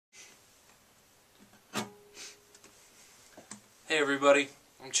Hey everybody,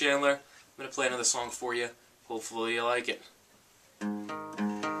 I'm Chandler. I'm going to play another song for you. Hopefully you like it.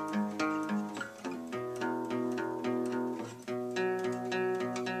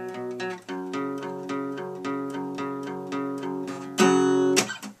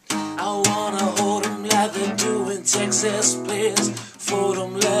 I wanna hold 'em like they do in Texas, please. Fold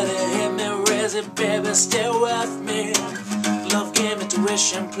 'em, let it hit me, raise it, baby, stay with me. Love game,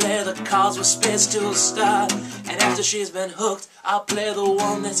 intuition, play the cards with spades to start. And after she's been hooked, I'll play the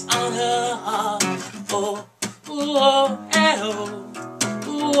one that's on her heart. Oh, ooh, oh, eh, oh,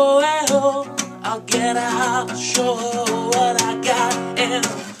 ooh, oh, eh, oh. I'll get out, show her what I got. And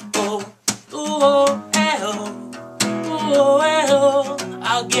oh, ooh, oh, eh, oh, ooh, oh, eh, oh.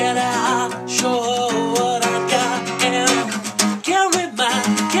 I'll get out, show her what I got. And can't read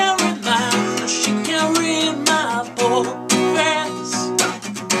mine, she can't read my poker face.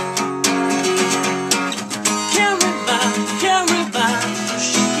 Can't read mine,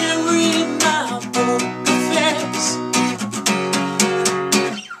 she can't read my poker face.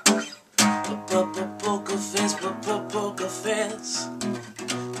 Poker face, poker face.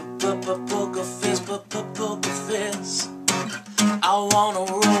 Poker face, poker face. I wanna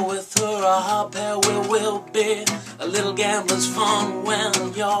roll with her, a hot pair we will be. A little gambler's fun when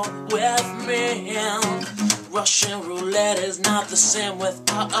you're with me. And Russian roulette is not the same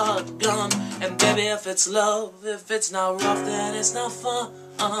without a gun. And baby, if it's love, if it's not rough, then it's not fun.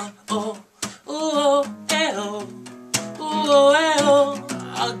 Oh, ooh, eh, oh, ooh, oh, eh, oh.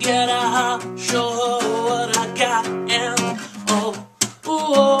 I'll get out, show her what I got. And oh,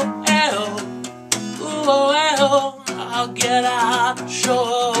 ooh, oh, eh, oh, ooh, oh, eh, oh. I'll get out, show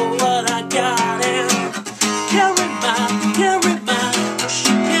her what I got. And can't read mine, she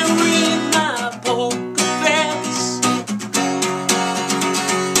can't read my poker face.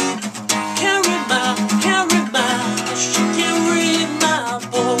 Can't read mine, she can't read my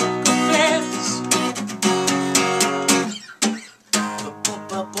poker face.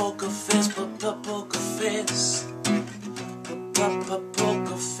 Poker face, poker face.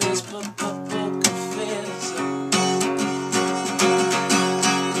 Poker face, poker face.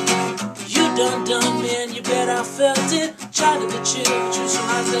 Done me and you bet I felt it. Tried to be chill, choose some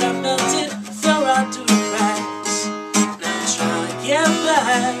eyes that I melted. Fell right through the cracks. Now I'm trying to get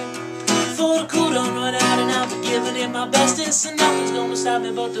back. For the cool don't run out and I've been giving it my bestest. And nothing's gonna stop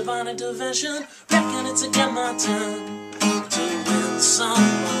me but divine intervention. Reckon it's again my turn to win some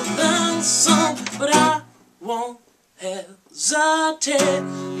or learn some. But I won't hesitate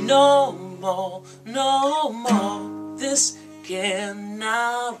no more, no more. This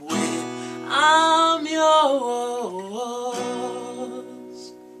cannot wait. I'm yours.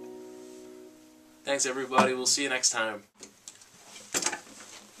 Thanks everybody, we'll see you next time.